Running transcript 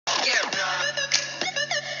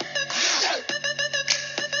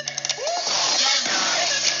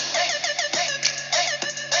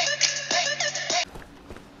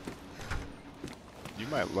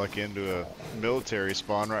got luck into a military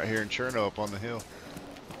spawn right here in Cherno up on the hill.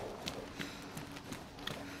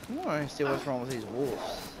 I want to see what's wrong with these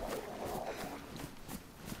wolves.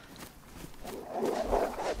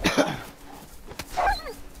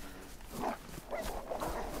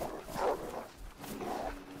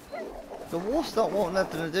 The wolves don't want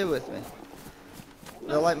nothing to do with me.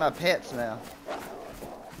 They're like my pets now.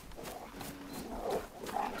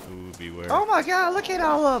 Ooh, beware. Oh my god, look at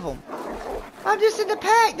all of them. I'm just in the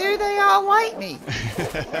pack, dude. They all like me.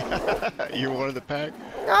 You're one of the pack?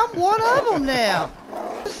 I'm one of them now.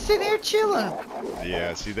 Just sitting here chilling.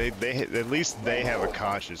 Yeah, see, they at least they have a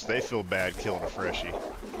conscience. They feel bad killing a freshie.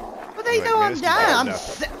 But they know I'm dying.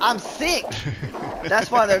 I'm sick.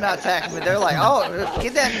 That's why they're not attacking me. They're like, oh,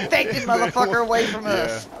 get that infected motherfucker away from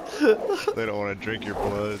us. They don't want to drink your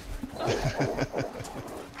blood.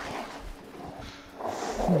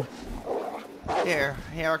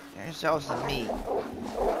 Here's all some meat.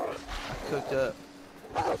 Cooked up.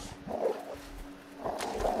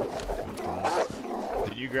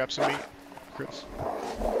 Did you grab some meat, Chris?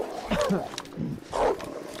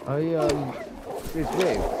 It's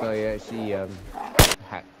weird because I actually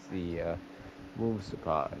hacked the wolves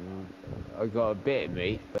apart and I got a bit of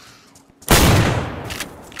meat. But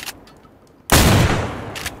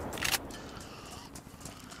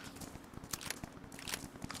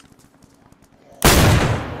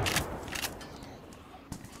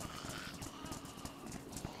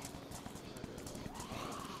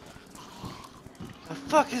The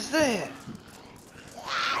fuck is that?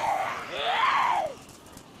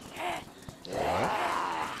 What?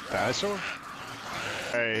 Dinosaur?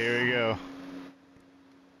 Alright, here we go.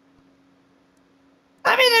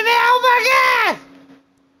 I'm in the middle, oh my god!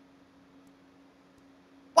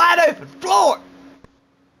 Wide open, floor!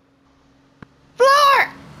 Floor!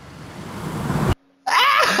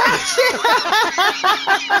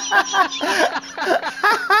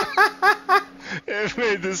 It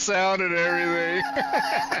made the sound and everything.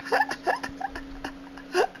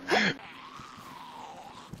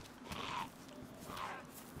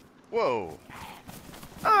 Whoa.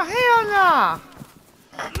 Oh, hell no!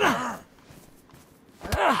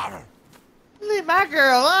 Leave my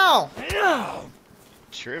girl alone!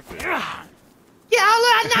 Tripping. Yeah, oh,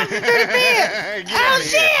 look, I knocked him through the bed! Oh,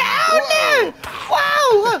 shit! Oh, no!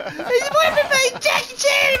 Whoa! He's whipping me! Jackie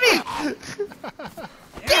Chan me!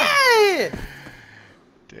 Yeah!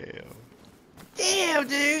 Damn. Damn,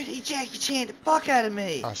 dude! He Jackie Chan the fuck out of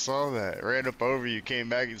me! I saw that. Ran up over you, came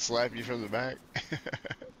back and slapped you from the back.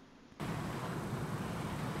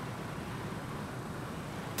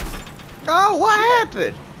 Oh, what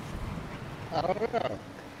happened? I don't know.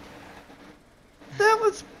 That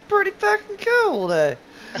was pretty fucking cool, though.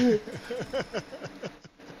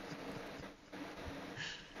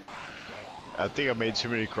 I think I made too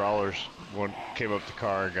many crawlers. One came up the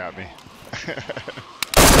car and got me.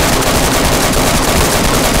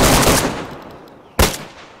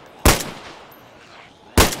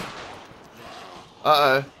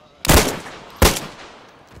 Uh-oh.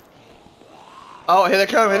 Oh, here they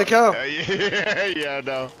come, here they come. Yeah, I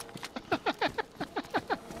know.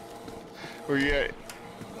 Where you at?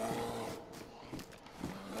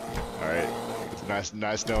 Alright. It's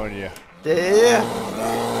nice knowing you. Yeah.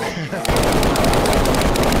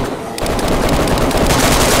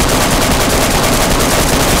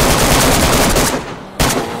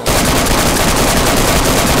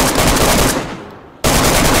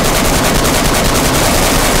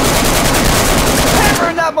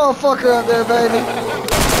 Hammering that motherfucker up there, baby.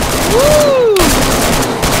 Woo!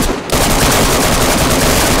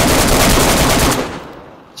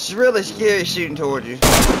 It's really scary shooting towards you.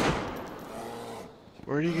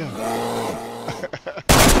 Where'd he go?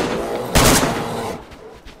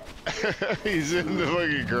 He's in the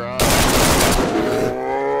fucking garage.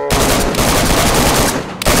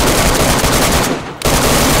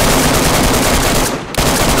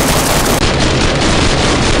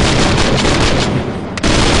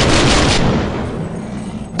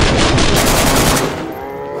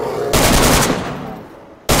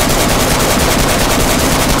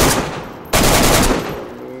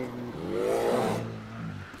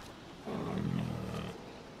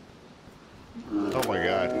 Oh my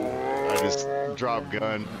god. I just dropped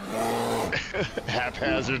gun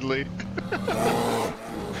haphazardly.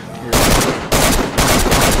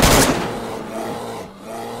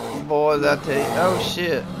 Boys, I tell you. Oh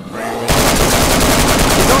shit.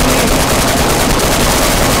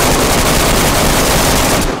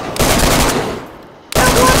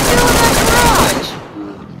 That one's still in that garage!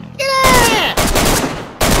 Get out of here!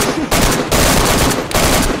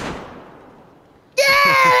 Get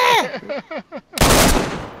out of here!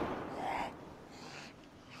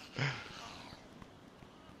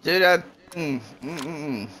 Dude, mm, mm, mm,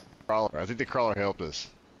 mm. Crawler. I think the crawler helped us.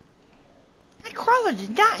 That crawler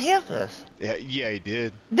did not help us. Yeah, he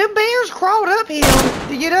did. The bears crawled uphill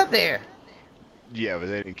to get up there. Yeah, but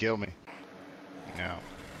they didn't kill me. No.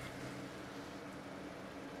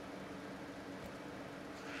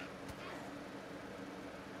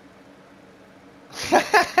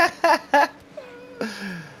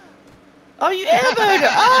 Oh, you elbowed her.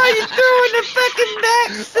 Oh, you threw her in the fucking back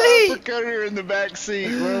seat. I forgot her in the back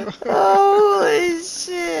seat, bro. Holy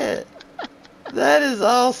shit. That is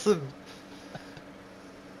awesome.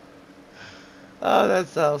 Oh,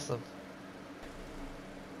 that's awesome.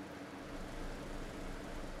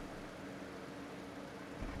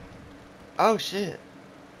 Oh, shit.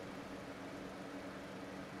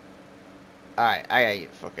 Alright, I gotta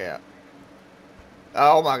get the fuck out.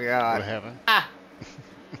 Oh my god. What happened? Ah.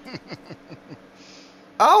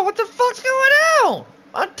 Oh, what the fuck's going on?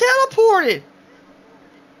 I'm teleported.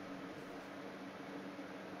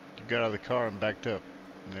 You got out of the car and backed up.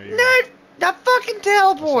 And there you No, are. I fucking I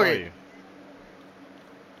saw teleported. you.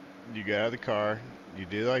 You got out of the car, you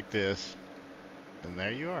did like this, and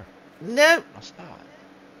there you are. Nope. I'll stop.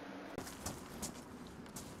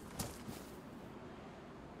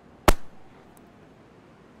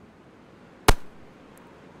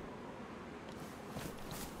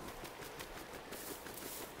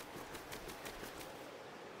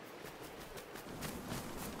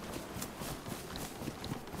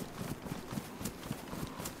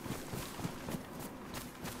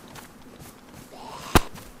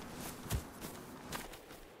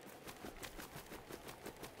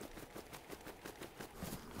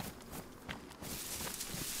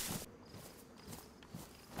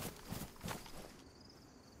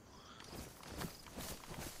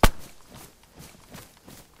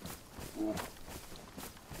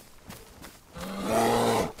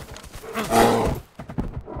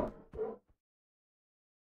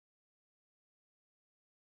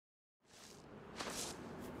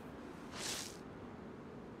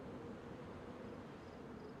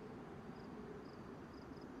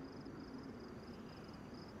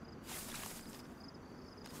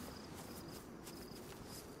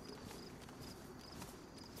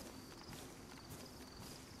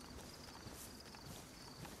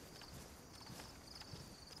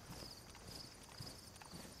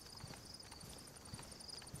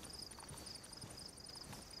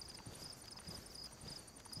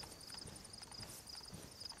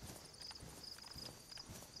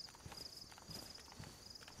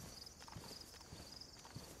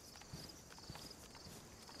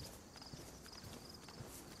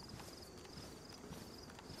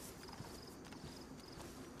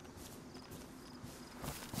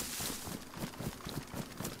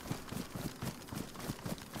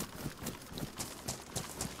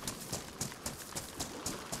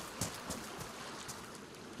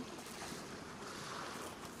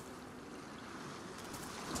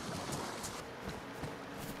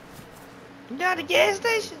 You down at the gas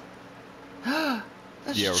station?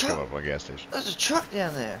 There's Yeah, a we're truck. coming up on a gas station. There's a truck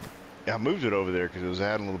down there. Yeah, I moved it over there because it was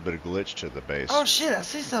adding a little bit of glitch to the base. Oh shit, I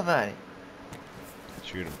see somebody.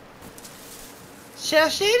 Shoot him. Shall I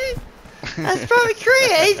shoot him? That's probably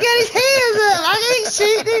Chris. He's got his hands up. I can't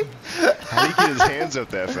shoot him. How do you get his hands up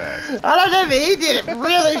that fast? I don't know, but he did it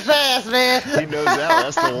really fast, man. He knows that.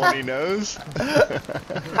 That's the one he knows.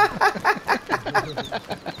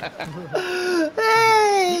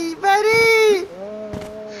 Hey, buddy.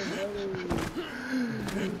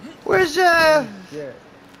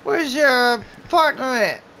 Where's your partner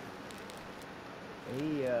at?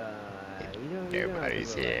 He don't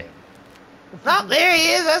Nobody's here. Oh, there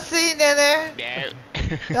he is. I see him down there.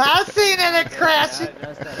 No. I see him down there crouching.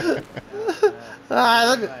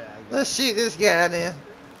 Alright, let's shoot this guy then.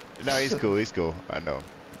 No, he's cool. He's cool. I know.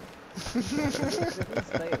 Just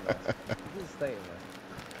stay with us.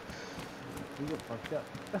 We got fucked up.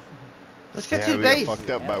 Let's get Yeah, to the we got base. fucked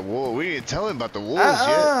up by wolves. We didn't tell him about the wolves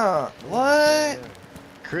yet. What?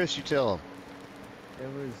 Chris, you tell him. There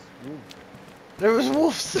was wolves. There was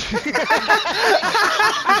wolves.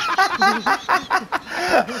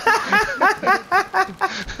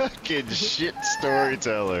 Fucking shit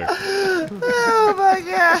storyteller. Oh my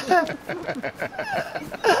god.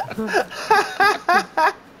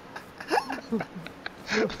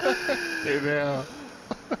 Hey now.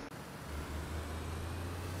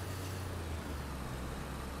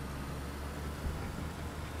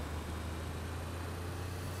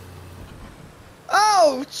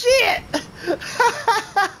 Oh shit!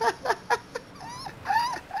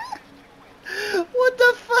 What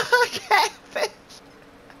the fuck happened?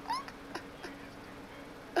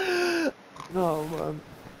 No, man.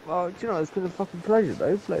 Oh. Oh, do you know, it's been a fucking pleasure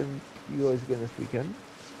though playing you guys again this weekend.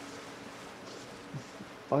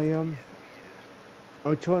 I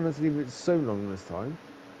try not to leave it so long this time.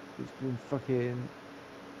 It's been fucking.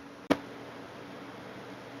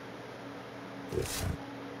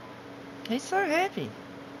 He's so happy.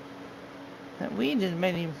 That weed just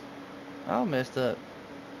made him all messed up.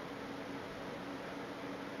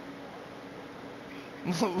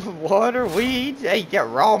 Water, weed. Hey, you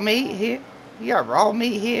got raw meat here. You got raw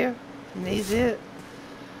meat here. He needs it.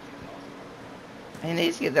 He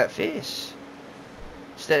needs to get that fish.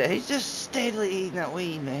 He's just steadily eating that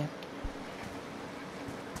weed, man.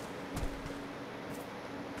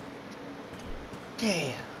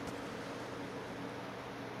 Yeah.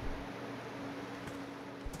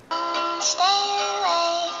 Stay